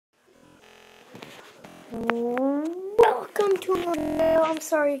Welcome to another video. I'm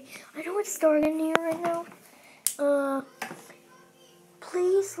sorry, I know it's dark in here right now.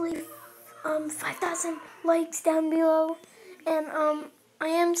 Please leave 5,000 likes down below, and I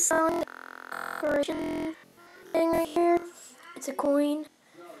am selling a thing right here. It's a coin.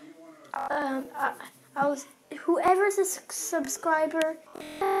 Whoever's a subscriber,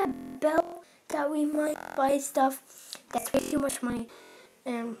 bell that we might buy stuff. That's way too much money.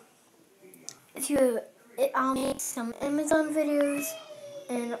 And I'll make some Amazon videos,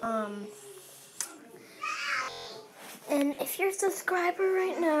 and if you're a subscriber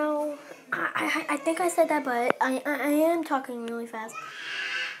right now, I think I said that, but I am talking really fast.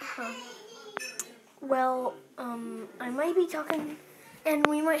 I might be talking, and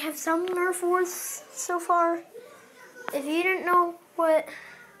we might have some Nerf wars so far. If you didn't know what,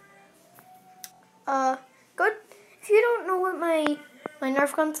 if you don't know what my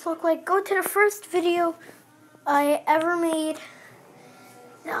Nerf guns look like, go to the first video I ever made.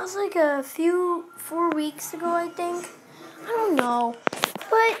 That was like 4 weeks ago, I think. I don't know.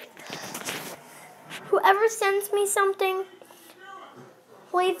 But whoever sends me something,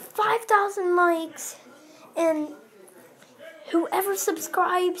 leave 5,000 likes, and whoever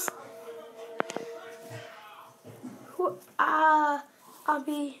subscribes, I'll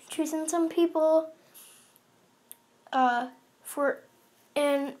be choosing some people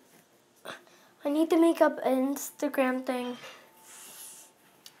and I need to make up an Instagram thing,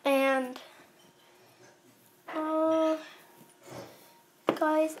 and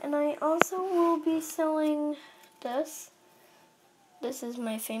guys, and I also will be selling this. This is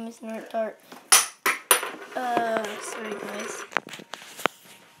my famous Nerf dart. Sorry guys.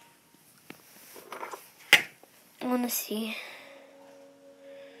 I want to see.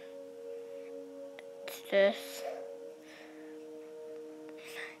 It's this.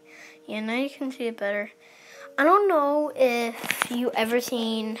 Yeah, now you can see it better. I don't know if you ever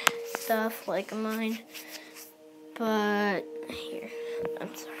seen stuff like mine, but here,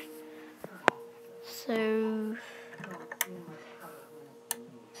 I'm sorry. So,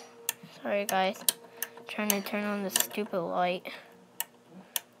 sorry guys, trying to turn on the stupid light.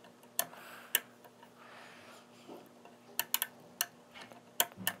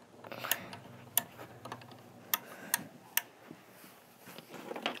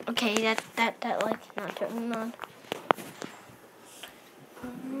 Okay, that light's not turning on.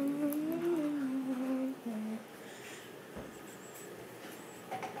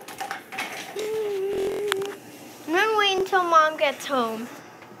 I'm gonna wait until Mom gets home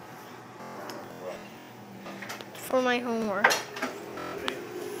for my homework.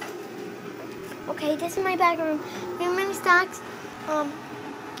 Okay, this is my back room. We have many snacks.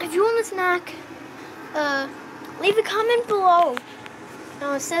 If you want a snack, leave a comment below.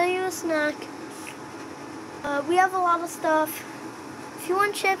 I'll sell you a snack. We have a lot of stuff. If you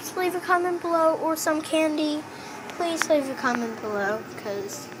want chips, leave a comment below, or some candy. Please leave a comment below,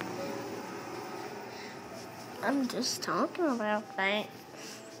 because I'm just talking about that.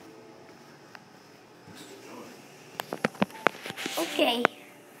 Okay.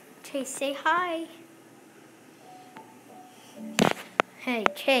 Chase, say hi. Hey,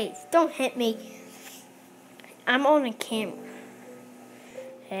 Chase, don't hit me. I'm on a camera.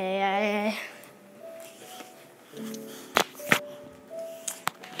 Hey,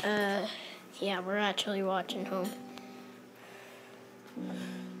 yeah, we're actually watching home.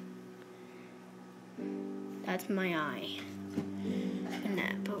 That's my eye.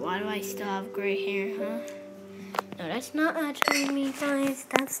 But why do I still have gray hair, huh? No, that's not actually me, guys.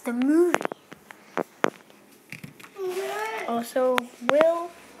 That's the movie. Also,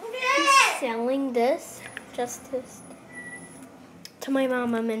 Will be selling this, to my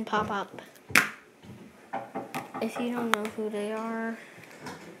mom and Pop-Up. If you don't know who they are,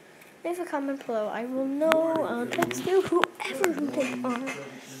 leave a comment below. I will know. I'll text you who they are.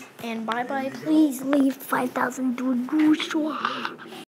 And bye-bye. Please leave 5,000 to a